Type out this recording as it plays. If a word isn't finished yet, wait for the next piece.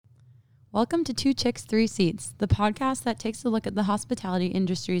Welcome to Two Chicks, Three Seats, the podcast that takes a look at the hospitality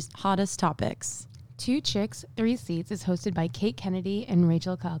industry's hottest topics. Two Chicks, Three Seats is hosted by Kate Kennedy and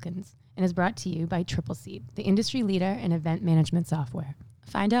Rachel Calkins and is brought to you by Triple Seat, the industry leader in event management software.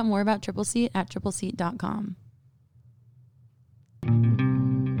 Find out more about Triple Seat at tripleseat.com.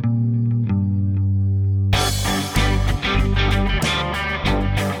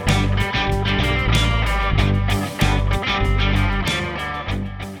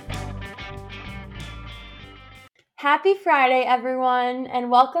 Happy Friday, everyone,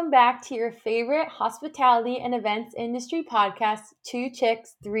 and welcome back to your favorite hospitality and events industry podcast, Two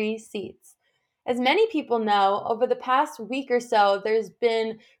Chicks, Three Seats. As many people know, over the past week or so, there's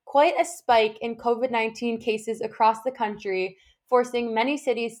been quite a spike in COVID-19 cases across the country, forcing many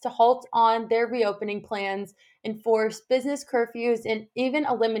cities to halt on their reopening plans, enforce business curfews, and even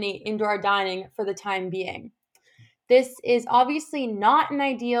eliminate indoor dining for the time being. This is obviously not an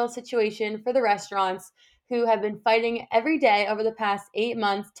ideal situation for the restaurants, who have been fighting every day over the past 8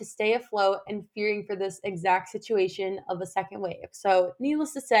 months to stay afloat and fearing for this exact situation of a second wave. So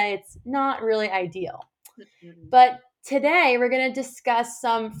needless to say, it's not really ideal. But today we're going to discuss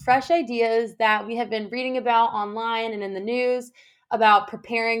some fresh ideas that we have been reading about online and in the news about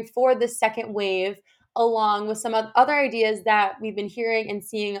preparing for the second wave, along with some other ideas that we've been hearing and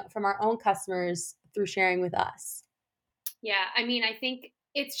seeing from our own customers through sharing with us. Yeah, I mean, I think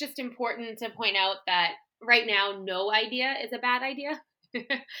it's just important to point out that right now, no idea is a bad idea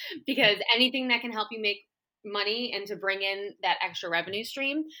because anything that can help you make money and to bring in that extra revenue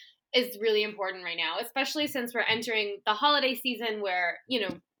stream is really important right now, especially since we're entering the holiday season where,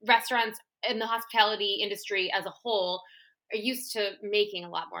 restaurants and the hospitality industry as a whole are used to making a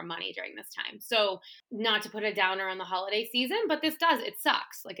lot more money during this time. So not to put a downer on the holiday season, but it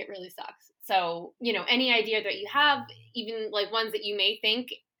sucks. Like, it really sucks. So, any idea that you have, even like ones that you may think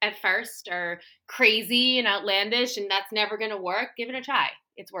at first are crazy and outlandish and that's never going to work, give it a try.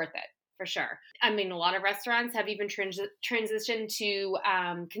 It's worth it for sure. I mean, a lot of restaurants have even transitioned to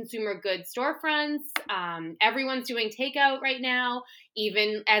consumer goods storefronts. Everyone's doing takeout right now,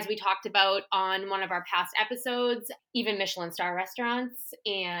 even as we talked about on one of our past episodes, even Michelin star restaurants,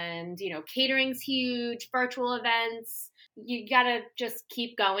 and, catering's huge, virtual events. You got to just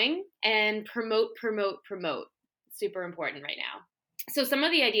keep going and promote. Super important right now. So some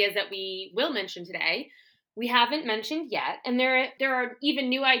of the ideas that we will mention today, we haven't mentioned yet, and there are even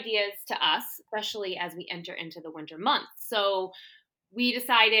new ideas to us, especially as we enter into the winter months. So we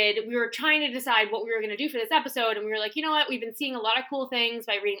were trying to decide what we were going to do for this episode, and we were like, you know what, we've been seeing a lot of cool things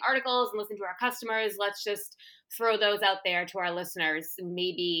by reading articles and listening to our customers. Let's just throw those out there to our listeners, and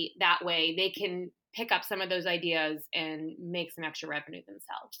maybe that way they can pick up some of those ideas and make some extra revenue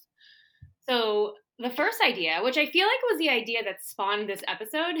themselves. So the first idea, which I feel like was the idea that spawned this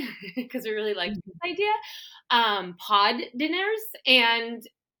episode, because we really liked this idea, pod dinners. And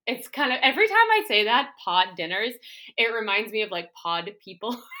it's kind of, every time I say that, pod dinners, it reminds me of like pod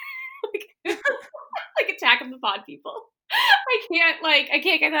people, like Attack of the Pod People. I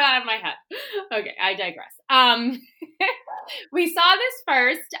can't get that out of my head. Okay, I digress. We saw this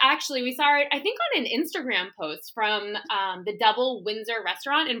first. Actually, we saw it, I think, on an Instagram post from the Double Windsor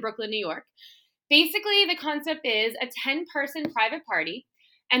restaurant in Brooklyn, New York. Basically, the concept is a 10-person private party,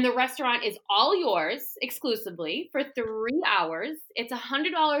 and the restaurant is all yours exclusively for 3 hours. It's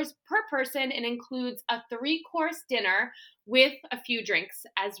 $100 per person and includes a 3-course dinner with a few drinks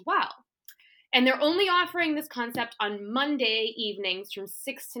as well. And they're only offering this concept on Monday evenings from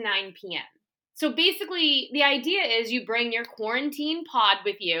 6 to 9 p.m. So basically, the idea is you bring your quarantine pod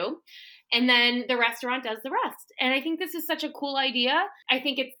with you, and then the restaurant does the rest. And I think this is such a cool idea. I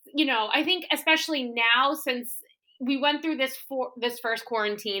think it's, I think especially now, since we went through this first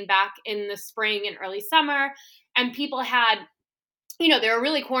quarantine back in the spring and early summer, and people had, they were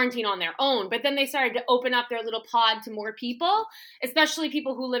really quarantined on their own, but then they started to open up their little pod to more people, especially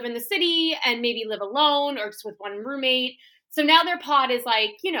people who live in the city and maybe live alone or just with one roommate. So now their pod is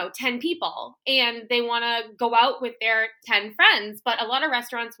like, 10 people, and they want to go out with their 10 friends, but a lot of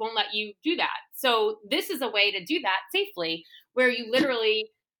restaurants won't let you do that. So this is a way to do that safely, where you literally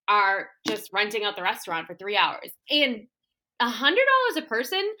are just renting out the restaurant for 3 hours. And $100 a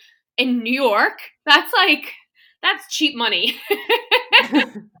person in New York, that's cheap money.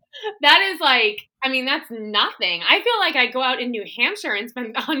 That is that's nothing. I feel like I go out in New Hampshire and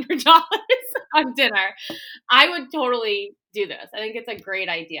spend $100 on dinner. I would totally do this. I think it's a great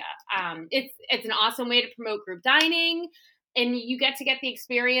idea. It's an awesome way to promote group dining, and you get to get the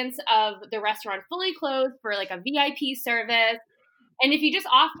experience of the restaurant fully closed for like a VIP service. And if you just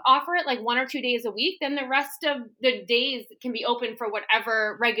offer it like 1 or 2 days a week, then the rest of the days can be open for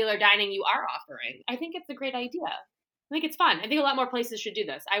whatever regular dining you are offering. I think it's a great idea. I think it's fun. I think a lot more places should do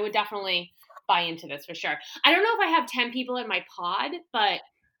this. I would definitely buy into this for sure. I don't know if I have 10 people in my pod, but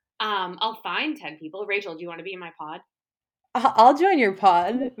I'll find 10 people. Rachel, do you want to be in my pod? I'll join your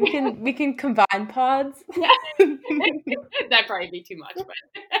pod. We can combine pods. Yeah. That'd probably be too much, but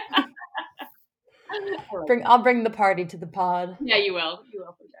I'll bring the party to the pod. Yeah, you will. You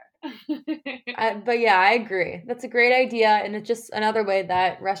will for sure. But yeah, I agree. That's a great idea, and it's just another way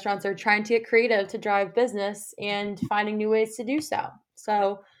that restaurants are trying to get creative to drive business and finding new ways to do so.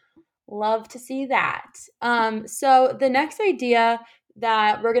 So, love to see that. So the next idea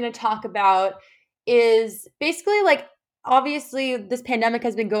that we're going to talk about is basically like, obviously this pandemic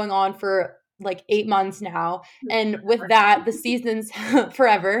has been going on for like 8 months now. And with that, the seasons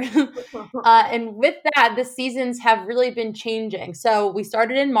forever. And with that, the seasons have really been changing. So we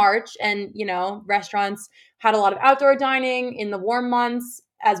started in March and, restaurants had a lot of outdoor dining in the warm months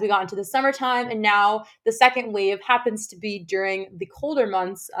as we got into the summertime. And now the second wave happens to be during the colder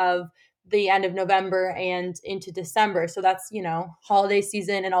months of the end of November and into December. So that's, holiday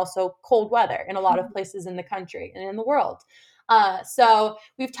season and also cold weather in a lot of places in the country and in the world. So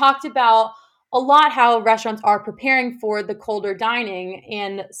we've talked about a lot how restaurants are preparing for the colder dining,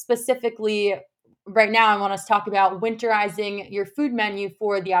 and specifically right now I want us to talk about winterizing your food menu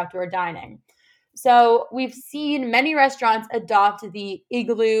for the outdoor dining. So we've seen many restaurants adopt the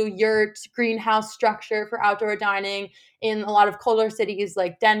igloo, yurt, greenhouse structure for outdoor dining in a lot of colder cities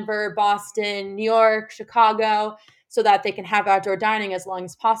like Denver, Boston, New York, Chicago, so that they can have outdoor dining as long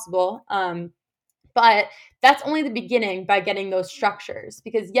as possible. But that's only the beginning by getting those structures,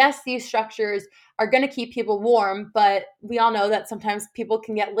 because yes, these structures are going to keep people warm, but we all know that sometimes people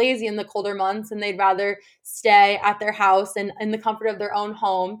can get lazy in the colder months and they'd rather stay at their house and in the comfort of their own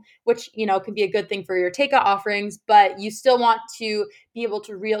home, which, can be a good thing for your takeout offerings, but you still want to be able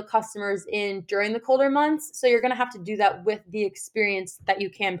to reel customers in during the colder months. So you're going to have to do that with the experience that you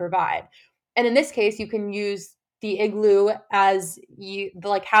can provide. And in this case, you can use the igloo as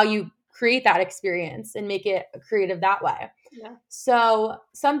how you create that experience and make it creative that way. Yeah. So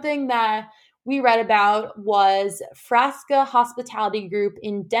something that we read about was Frasca Hospitality Group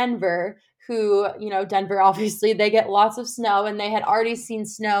in Denver, who, Denver, obviously, they get lots of snow, and they had already seen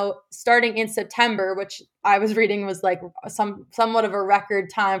snow starting in September, which I was reading was like somewhat of a record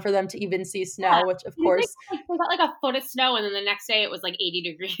time for them to even see snow, which of course. They got like a foot of snow, and then the next day it was like 80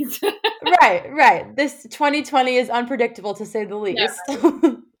 degrees. Right. This 2020 is unpredictable, to say the least. Yeah,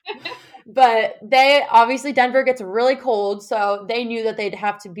 right. But Denver gets really cold, so they knew that they'd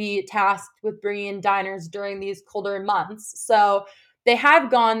have to be tasked with bringing in diners during these colder months. So they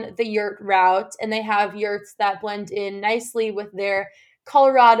have gone the yurt route, and they have yurts that blend in nicely with their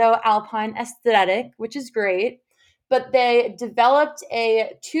Colorado alpine aesthetic, which is great. But they developed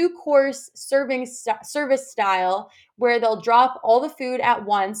a 2-course service style where they'll drop all the food at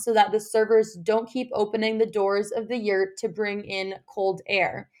once so that the servers don't keep opening the doors of the yurt to bring in cold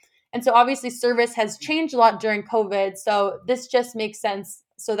air. And so obviously service has changed a lot during COVID. So this just makes sense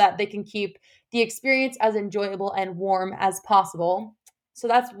so that they can keep the experience as enjoyable and warm as possible. So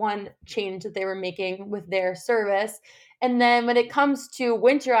that's one change that they were making with their service. And then when it comes to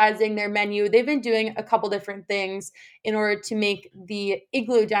winterizing their menu, they've been doing a couple different things in order to make the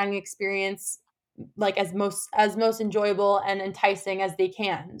igloo dining experience like as most enjoyable and enticing as they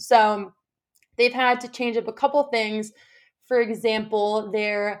can. So they've had to change up a couple things. For example,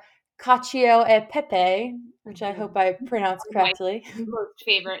 their cacio e pepe, which I hope I pronounced correctly. My most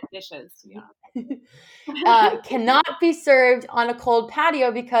favorite dishes, yeah. Cannot be served on a cold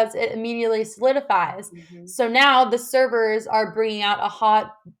patio because it immediately solidifies. Mm-hmm. So now the servers are bringing out a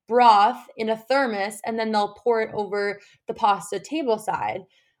hot broth in a thermos, and then they'll pour it over the pasta table side,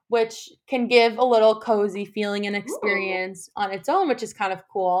 which can give a little cozy feeling and experience on its own, which is kind of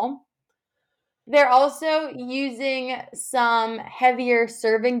cool. They're also using some heavier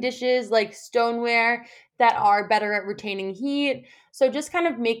serving dishes like stoneware that are better at retaining heat. So just kind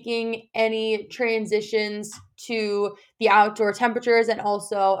of making any transitions to the outdoor temperatures and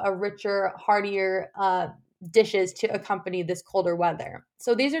also a richer, heartier dishes to accompany this colder weather.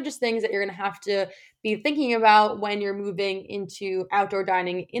 So these are just things that you're going to have to be thinking about when you're moving into outdoor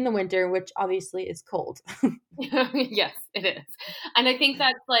dining in the winter, which obviously is cold. Yes, it is. And I think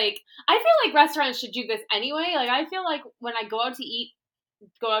that's I feel like restaurants should do this anyway. Like, I feel like when I go out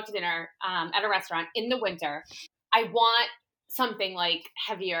to dinner at a restaurant in the winter, I want something like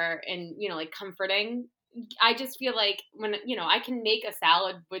heavier and, comforting I just feel like when, I can make a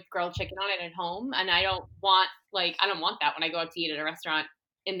salad with grilled chicken on it at home, and I don't want that when I go out to eat at a restaurant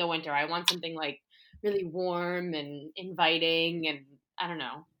in the winter. I want something like really warm and inviting, and I don't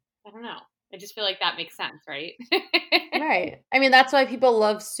know. I just feel like that makes sense, right? Right. I mean, that's why people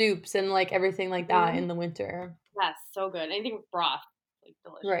love soups and like everything like that in the winter. Yes, so good. Anything with broth, like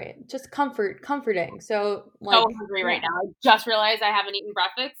delicious. Right. Just comforting. So like, so hungry right now. I just realized I haven't eaten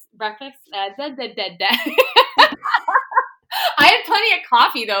breakfast. I had plenty of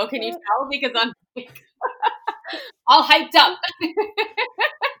coffee though. Can you tell? Because I'm all hyped up.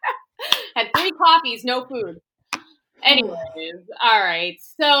 Had 3 coffees, no food. Anyways, all right.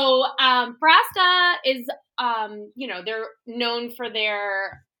 So Frasta is, they're known for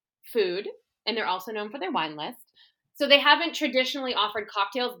their food, and they're also known for their wine list. So they haven't traditionally offered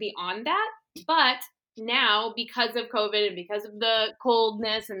cocktails beyond that, but now, because of COVID and because of the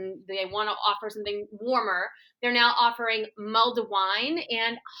coldness, and they want to offer something warmer, they're now offering mulled wine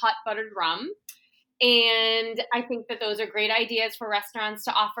and hot buttered rum. And I think that those are great ideas for restaurants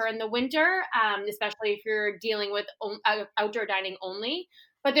to offer in the winter, especially if you're dealing with outdoor dining only.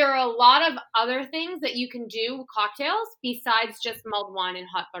 But there are a lot of other things that you can do with cocktails besides just mulled wine and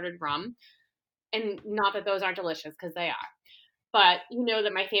hot buttered rum. And not that those aren't delicious, because they are. But you know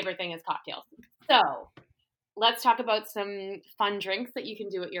that my favorite thing is cocktails. So let's talk about some fun drinks that you can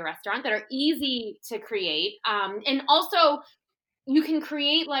do at your restaurant that are easy to create. And also, you can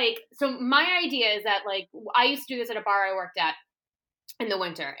create so my idea is that I used to do this at a bar I worked at in the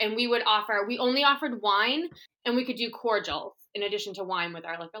winter, and we only offered wine, and we could do cordials in addition to wine with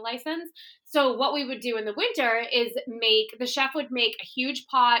our liquor license. So what we would do in the winter is the chef would make a huge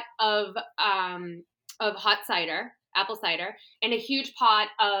pot of hot cider, apple cider, and a huge pot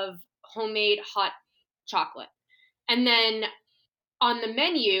of homemade hot chocolate. And then on the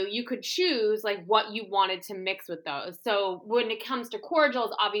menu, you could choose what you wanted to mix with those. So when it comes to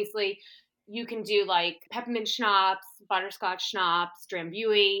cordials, obviously you can do peppermint schnapps, butterscotch schnapps,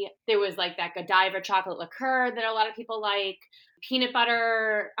 Drambuie. There was that Godiva chocolate liqueur that a lot of people like, peanut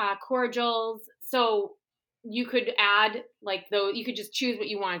butter cordials. So you could add you could just choose what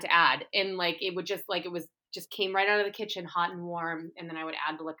you wanted to add, and it would just just came right out of the kitchen, hot and warm, and then I would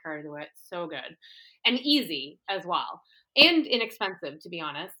add the liqueur to it. So good and easy as well. And inexpensive, to be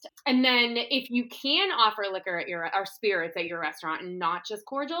honest. And then if you can offer liquor or spirits at your restaurant and not just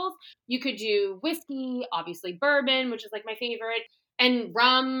cordials, you could do whiskey, obviously bourbon, which is my favorite, and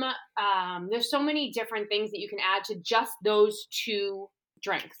rum. There's so many different things that you can add to just those 2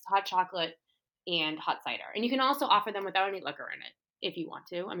 drinks, hot chocolate and hot cider. And you can also offer them without any liquor in it if you want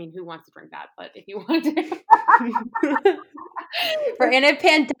to. I mean, who wants to drink that? But if you want to. We're in a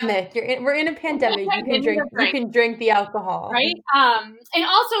pandemic. We're in a pandemic. You can drink. You can drink the alcohol, right? And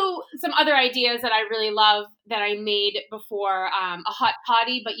also some other ideas that I really love that I made before: a hot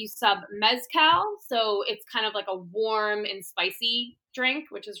toddy, but you sub mezcal, so it's kind of like a warm and spicy drink,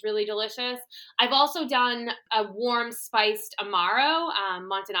 which is really delicious. I've also done a warm spiced amaro,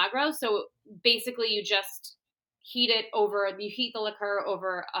 Montenegro. So basically, you just heat the liquor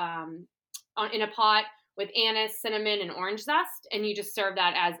over in a pot with anise, cinnamon, and orange zest, and you just serve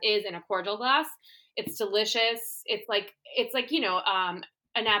that as is in a cordial glass. It's delicious. It's like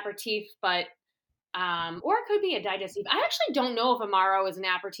an aperitif, but or it could be a digestif. I actually don't know if Amaro is an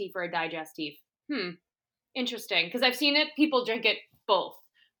aperitif or a digestif. Interesting, because I've seen people drink it both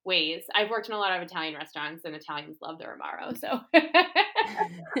ways. I've worked in a lot of Italian restaurants, and Italians love their Amaro, so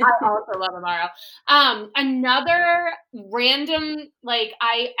I also love Amaro. Another random,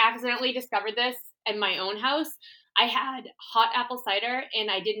 I accidentally discovered this in my own house. I had hot apple cider, and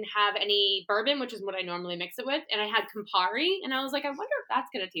I didn't have any bourbon, which is what I normally mix it with, and I had Campari, and I was like, I wonder if that's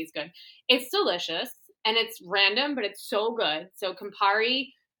going to taste good. It's delicious, and it's random, but it's so good. So Campari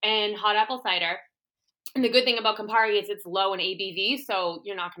and hot apple cider. And the good thing about Campari is it's low in ABV, so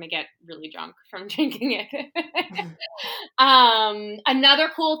you're not going to get really drunk from drinking it. Another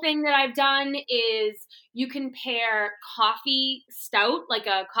cool thing that I've done is you can pair coffee stout, like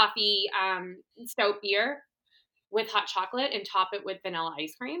a coffee stout beer, with hot chocolate and top it with vanilla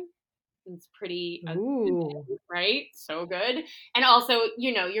ice cream. It's pretty, right? So good. And also,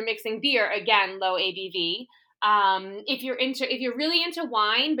 you're mixing beer, again, low ABV. If you're really into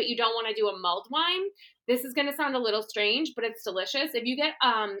wine, but you don't want to do a mulled wine, this is going to sound a little strange, but it's delicious. If you get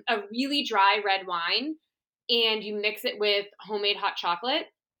a really dry red wine and you mix it with homemade hot chocolate,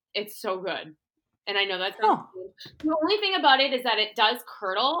 it's so good. And I know that sounds weird. The only thing about it is that it does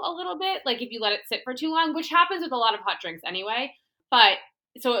curdle a little bit, if you let it sit for too long, which happens with a lot of hot drinks anyway. But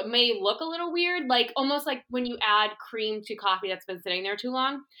so it may look a little weird, almost like when you add cream to coffee that's been sitting there too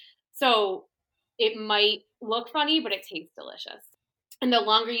long. So it might look funny, but it tastes delicious. And the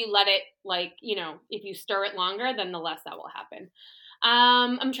longer you let it, like, you know, if you stir it longer, then the less that will happen.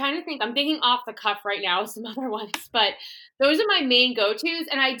 I'm trying to think. I'm thinking off the cuff right now some other ones, but those are my main go-tos.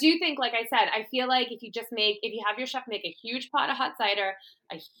 And I do think, like I said, I feel like if you have your chef make a huge pot of hot cider,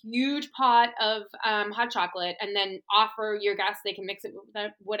 a huge pot of hot chocolate, and then offer your guests, they can mix it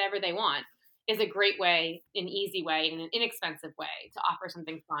with whatever they want, is a great way, an easy way, and an inexpensive way to offer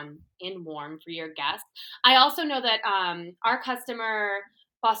something fun and warm for your guests. I also know that our customer,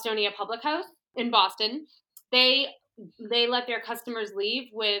 Bostonia Public House in Boston, they let their customers leave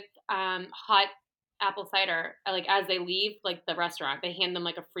with hot apple cider, like as they leave like the restaurant. They hand them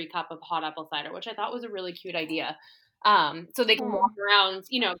like a free cup of hot apple cider, which I thought was a really cute idea. So they can walk around,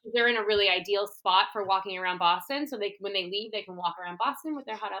 you know, they're in a really ideal spot for walking around Boston. So when they leave, they can walk around Boston with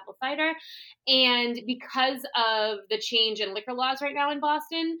their hot apple cider. And because of the change in liquor laws right now in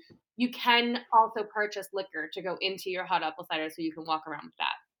Boston, you can also purchase liquor to go into your hot apple cider, so you can walk around with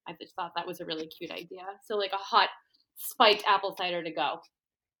that. I just thought that was a really cute idea. So like a hot spiked apple cider to go.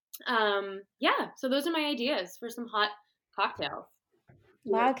 Yeah, so those are my ideas for some hot cocktails.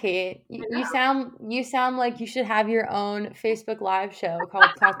 Wow, Kate, you sound like you should have your own Facebook Live show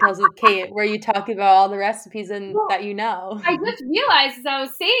called Cocktails with Kate, where you talk about all the recipes that you know. I just realized as I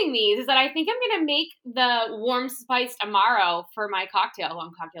was saying these is that I think I'm gonna make the warm spiced Amaro for my cocktail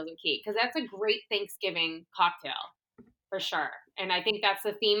on Cocktails with Kate, because that's a great Thanksgiving cocktail for sure. And I think that's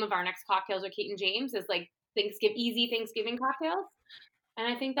the theme of our next Cocktails with Kate and James, is like easy Thanksgiving cocktails. And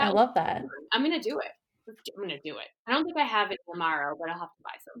I think I love that. I'm gonna do it. I'm gonna do it. I don't think I have it tomorrow, but I'll have to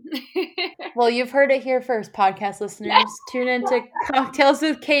buy some. Well, you've heard it here first, podcast listeners. Yes. Tune into Cocktails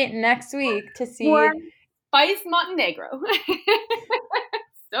with Kate next week to see warm spiced Montenegro.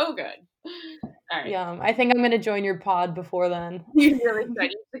 So good. All right. Yum. I think I'm going to join your pod before then. You really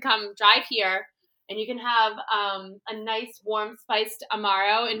should. You should come drive here, and you can have a nice warm spiced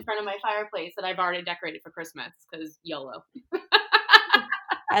Amaro in front of my fireplace that I've already decorated for Christmas, because YOLO.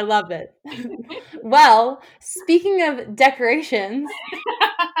 I love it. Well, speaking of decorations,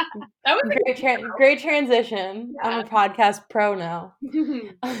 that was great transition. Yeah. I'm a podcast pro now.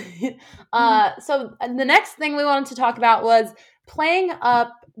 So the next thing we wanted to talk about was playing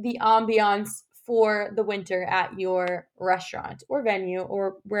up the ambiance for the winter at your restaurant or venue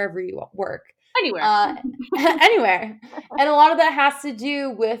or wherever you work. Anywhere. Anywhere. And a lot of that has to do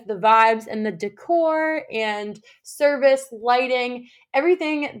with the vibes and the decor and service, lighting,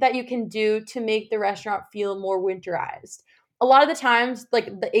 everything that you can do to make the restaurant feel more winterized. A lot of the times,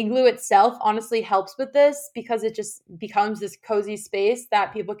 like the igloo itself honestly helps with this, because it just becomes this cozy space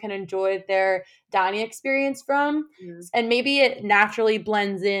that people can enjoy their dining experience from. Mm-hmm. And maybe it naturally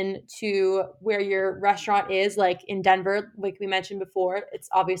blends in to where your restaurant is, like in Denver, like we mentioned before. It's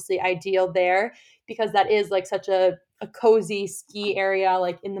obviously ideal there because that is like such a cozy ski area,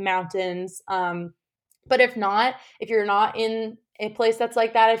 like in the mountains. But if you're not in a place that's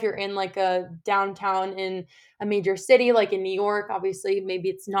like that, if you're in like a downtown in a major city, like in New York, obviously maybe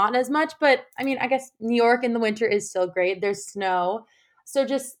it's not as much, but I mean, I guess New York in the winter is still great. There's snow. So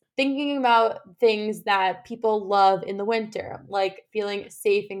just thinking about things that people love in the winter, like feeling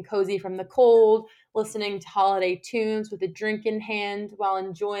safe and cozy from the cold, listening to holiday tunes with a drink in hand while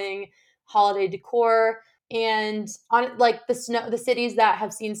enjoying holiday decor. And on like the cities that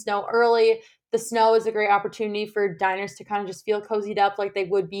have seen snow early, the snow is a great opportunity for diners to kind of just feel cozied up like they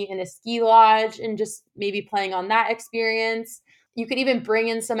would be in a ski lodge, and just maybe playing on that experience. You could even bring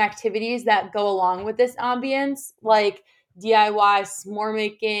in some activities that go along with this ambience, like DIY s'more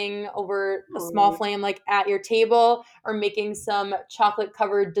making over a small flame, like at your table, or making some chocolate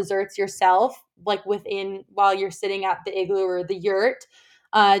covered desserts yourself, like while you're sitting at the igloo or the yurt.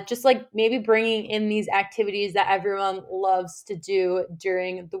 Just like maybe bringing in these activities that everyone loves to do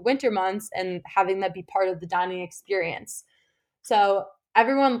during the winter months and having that be part of the dining experience. So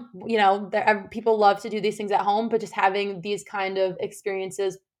everyone, people love to do these things at home, but just having these kind of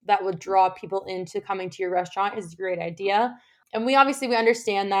experiences that would draw people into coming to your restaurant is a great idea. And we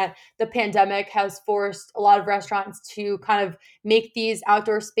understand that the pandemic has forced a lot of restaurants to kind of make these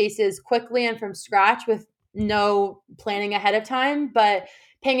outdoor spaces quickly and from scratch with no planning ahead of time, but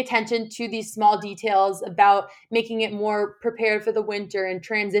paying attention to these small details about making it more prepared for the winter and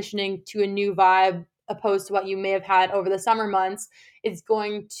transitioning to a new vibe opposed to what you may have had over the summer months is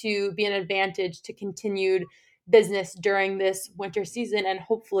going to be an advantage to continued business during this winter season and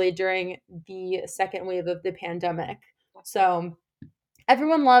hopefully during the second wave of the pandemic. So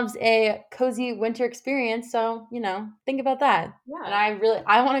everyone loves a cozy winter experience. So, think about that. Yeah. And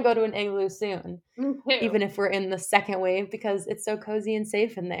I want to go to an igloo soon, Me too. even if we're in the second wave, because it's so cozy and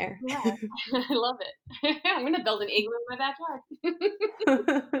safe in there. Yeah, I love it. I'm going to build an igloo in my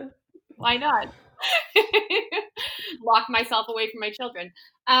backyard. Why not? Lock myself away from my children.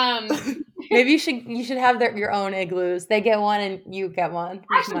 Maybe you should have your own igloos. They get one and you get one.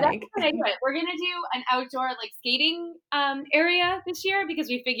 Actually, that's a good idea. We're gonna do an outdoor skating area this year because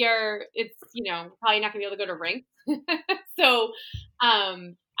we figure it's probably not gonna be able to go to rinks. So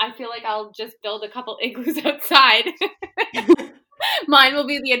I feel like I'll just build a couple igloos outside. Mine will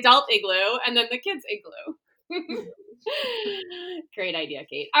be the adult igloo and then the kids igloo. Great idea,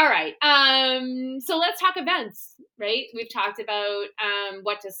 Kate. All right. So let's talk events, right? We've talked about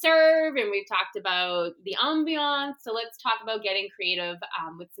what to serve and we've talked about the ambiance. So let's talk about getting creative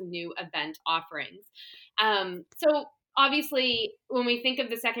with some new event offerings. So obviously, when we think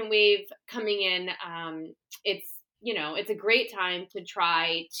of the second wave coming in, it's a great time to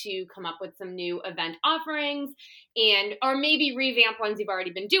try to come up with some new event offerings or maybe revamp ones you've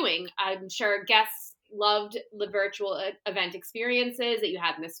already been doing. I'm sure guests loved the virtual event experiences that you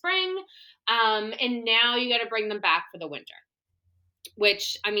had in the spring. And now you got to bring them back for the winter,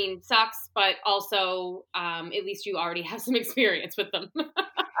 which sucks, but also at least you already have some experience with them.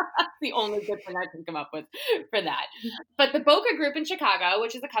 The only good thing I can come up with for that. But the Boca Group in Chicago,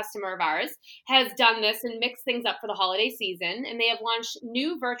 which is a customer of ours, has done this and mixed things up for the holiday season. And they have launched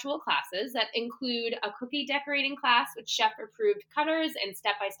new virtual classes that include a cookie decorating class with chef-approved cutters and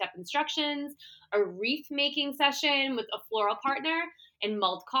step-by-step instructions, a wreath making session with a floral partner, and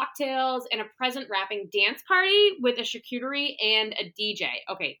mulled cocktails, and a present wrapping dance party with a charcuterie and a DJ.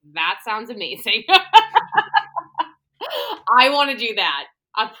 Okay, that sounds amazing. I want to do that.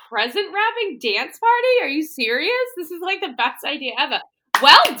 A present wrapping dance party? Are you serious? This is the best idea ever.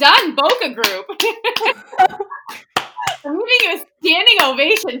 Well done, Boca Group. I'm giving you a standing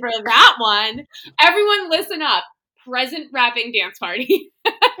ovation for that one. Everyone listen up. Present wrapping dance party.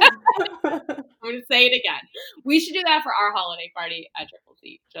 I'm going to say it again. We should do that for our holiday party at Triple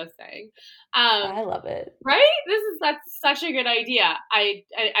Seat. Just saying. I love it. Right? That's such a good idea. I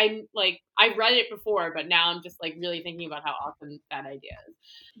read it before, but now I'm just really thinking about how awesome that idea is.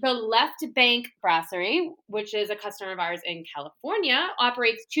 The Left Bank Brasserie, which is a customer of ours in California,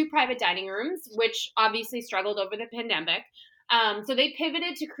 operates 2 private dining rooms, which obviously struggled over the pandemic. So they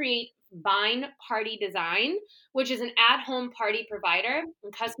pivoted to create Vine Party Design, which is an at-home party provider,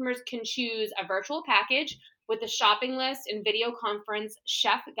 and customers can choose a virtual package with a shopping list and video conference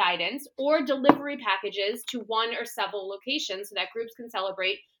chef guidance or delivery packages to one or several locations so that groups can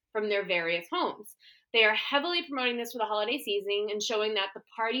celebrate from their various homes. They are heavily promoting this for the holiday season and showing that the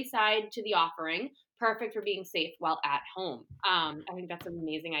party side to the offering, perfect for being safe while at home. I think that's an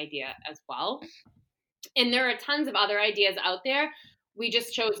amazing idea as well. And there are tons of other ideas out there. We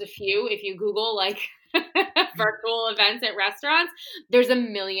just chose a few. If you Google virtual events at restaurants, there's a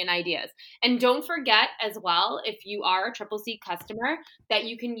million ideas. And don't forget as well, if you are a Triple Seat customer, that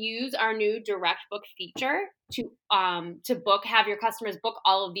you can use our new direct book feature to have your customers book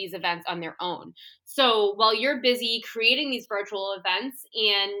all of these events on their own. So while you're busy creating these virtual events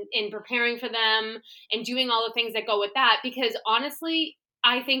and preparing for them and doing all the things that go with that, because honestly,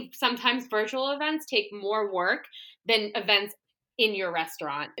 I think sometimes virtual events take more work than events in your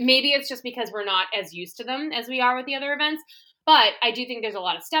restaurant. Maybe it's just because we're not as used to them as we are with the other events, but I do think there's a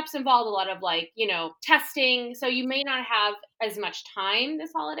lot of steps involved, a lot of testing. So you may not have as much time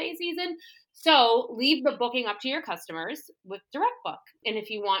this holiday season. So leave the booking up to your customers with DirectBook. And if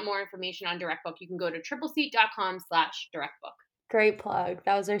you want more information on DirectBook, you can go to tripleseat.com/DirectBook. Great plug.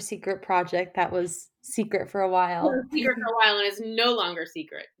 That was our secret project. That was secret for a while. It was secret for a while and is no longer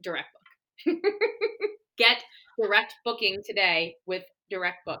secret. DirectBook. Get direct booking today with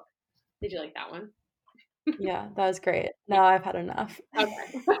DirectBook. Did you like that one? Yeah, that was great. Now I've had enough.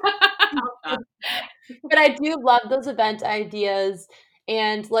 Okay. But I do love those event ideas.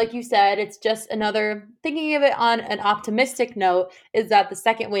 And like you said, it's just another, thinking of it on an optimistic note, is that the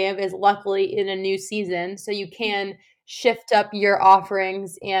second wave is luckily in a new season. So you can shift up your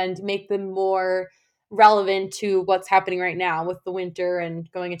offerings and make them more relevant to what's happening right now with the winter and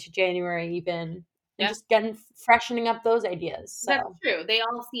going into January even. And just freshening up those ideas. So. That's true. They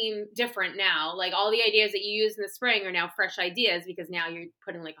all seem different now. All the ideas that you use in the spring are now fresh ideas because now you're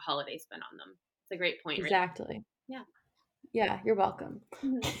putting a holiday spin on them. It's a great point. Exactly. Right? Yeah. Yeah, you're welcome.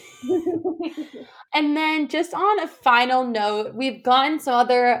 Mm-hmm. And then just on a final note, we've gotten some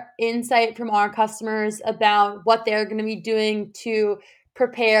other insight from our customers about what they're going to be doing to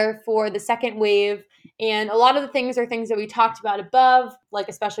prepare for the second wave. And a lot of the things are things that we talked about above, like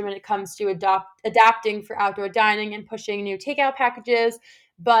especially when it comes to adapting for outdoor dining and pushing new takeout packages.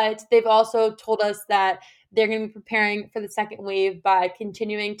 But they've also told us that they're going to be preparing for the second wave by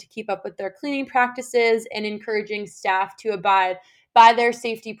continuing to keep up with their cleaning practices and encouraging staff to abide by their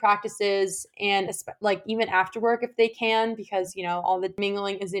safety practices, and like even after work if they can, because all the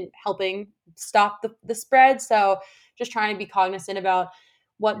mingling isn't helping stop the spread. So just trying to be cognizant about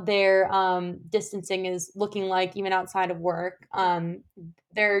what their distancing is looking like even outside of work.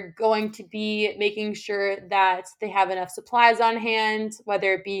 They're going to be making sure that they have enough supplies on hand,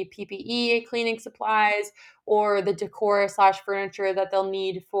 whether it be PPE, cleaning supplies, or the decor / furniture that they'll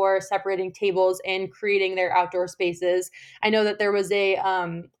need for separating tables and creating their outdoor spaces. I know that there was a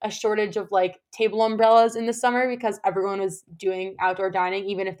shortage of like table umbrellas in the summer because everyone was doing outdoor dining,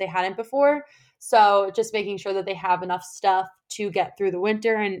 even if they hadn't before. So just making sure that they have enough stuff to get through the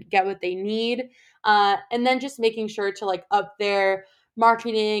winter and get what they need. And then just making sure to like up their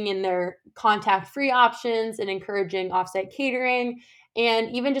marketing and their contact-free options and encouraging offsite catering.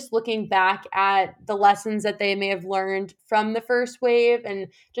 And even just looking back at the lessons that they may have learned from the first wave and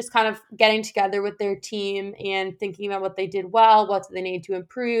just kind of getting together with their team and thinking about what they did well, what do they need to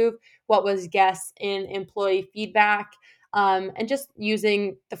improve, what was guest and employee feedback, and just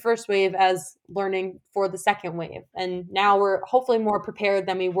using the first wave as learning for the second wave. And now we're hopefully more prepared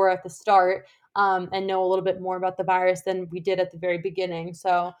than we were at the start, and know a little bit more about the virus than we did at the very beginning.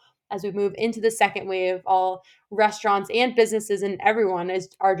 So as we move into the second wave, all restaurants and businesses and everyone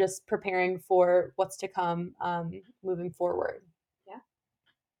are just preparing for what's to come, moving forward. Yeah,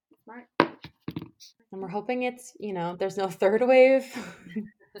 smart. And we're hoping it's, there's no third wave.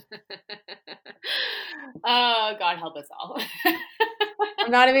 Oh, God help us all. We're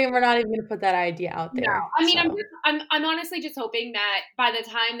not even going to put that idea out there. No, I mean, I'm honestly just hoping that by the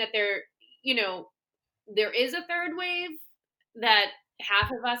time that there is a third wave, that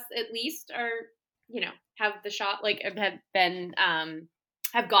half of us at least are, have the shot, like have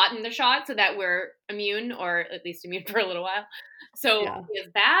gotten the shot, so that we're immune, or at least immune for a little while. So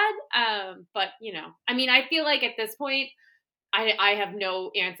it's bad. But I mean, I feel like at this point, I have no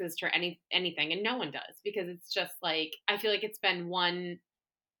answers to anything, and no one does, because it's just like, I feel like it's been one,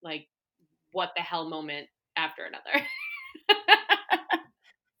 like, what the hell moment after another.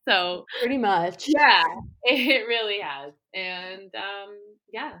 So pretty much. Yeah, it really has. And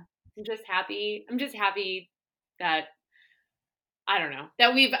I'm just happy that, I don't know,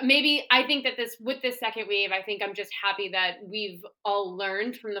 that I think that with this second wave, I think I'm just happy that we've all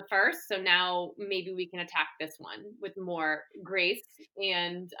learned from the first. So now maybe we can attack this one with more grace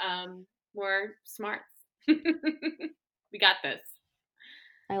and more smarts. We got this.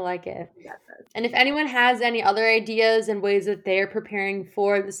 I like it. And if anyone has any other ideas and ways that they're preparing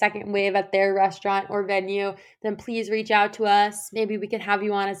for the second wave at their restaurant or venue, then please reach out to us. Maybe we could have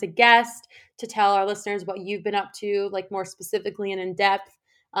you on as a guest to tell our listeners what you've been up to, like more specifically and in depth,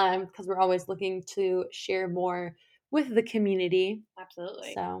 because we're always looking to share more with the community.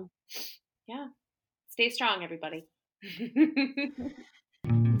 Absolutely. So, yeah. Stay strong, everybody.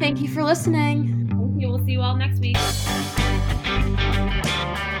 Thank you for listening. Thank you. We'll see you all next week.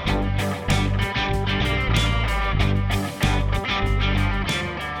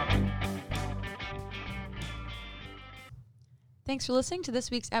 Thanks for listening to this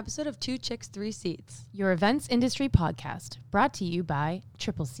week's episode of 2 Chicks, 3 Seats, your events industry podcast, brought to you by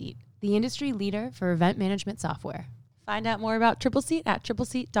Triple Seat, the industry leader for event management software. Find out more about Triple Seat at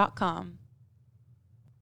tripleseat.com.